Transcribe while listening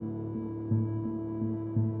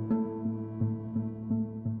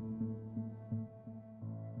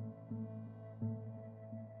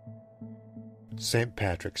St.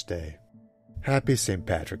 Patrick's Day. Happy St.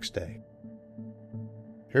 Patrick's Day.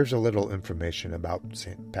 Here's a little information about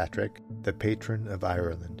St. Patrick, the patron of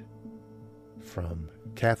Ireland, from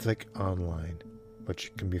Catholic Online,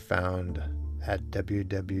 which can be found at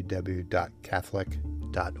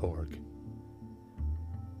www.catholic.org.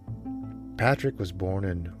 Patrick was born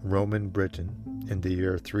in Roman Britain in the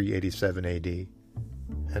year 387 AD,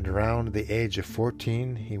 and around the age of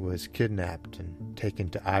 14 he was kidnapped and taken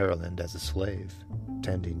to Ireland as a slave,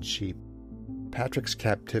 tending sheep. Patrick's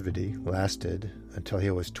captivity lasted until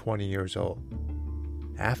he was 20 years old.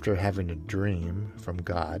 After having a dream from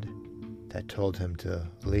God that told him to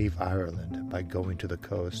leave Ireland by going to the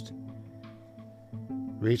coast,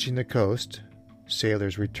 reaching the coast,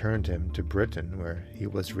 sailors returned him to Britain, where he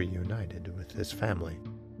was reunited with his family.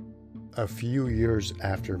 A few years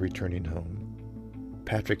after returning home,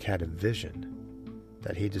 Patrick had a vision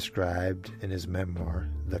that he described in his memoir,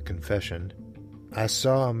 The Confession. I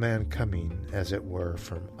saw a man coming, as it were,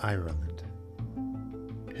 from Ireland.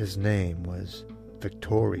 His name was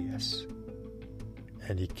Victorious,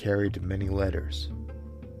 and he carried many letters,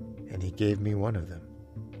 and he gave me one of them.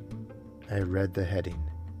 I read the heading,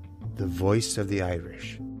 The Voice of the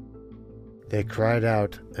Irish. They cried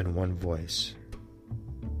out in one voice,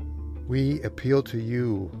 "We appeal to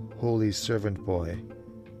you, holy servant boy,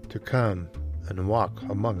 to come and walk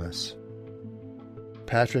among us."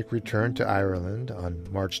 Patrick returned to Ireland on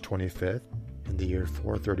March 25th in the year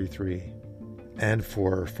 433, and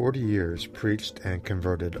for 40 years preached and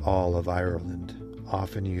converted all of Ireland,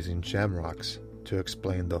 often using shamrocks to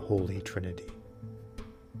explain the Holy Trinity.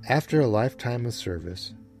 After a lifetime of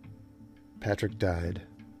service, Patrick died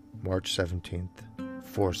March 17th,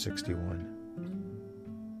 461.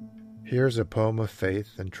 Here's a poem of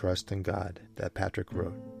faith and trust in God that Patrick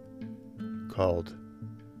wrote, called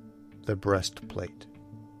The Breastplate.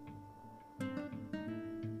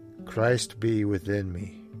 Christ be within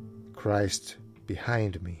me, Christ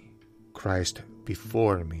behind me, Christ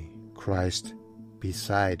before me, Christ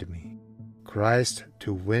beside me, Christ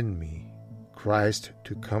to win me, Christ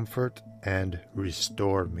to comfort and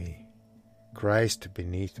restore me, Christ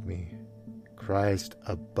beneath me, Christ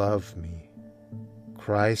above me,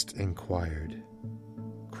 Christ inquired,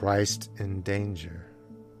 Christ in danger,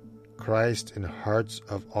 Christ in hearts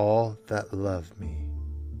of all that love me,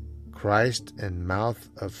 Christ in mouth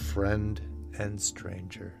of friend and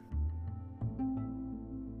stranger.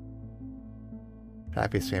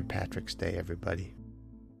 Happy St. Patrick's Day, everybody.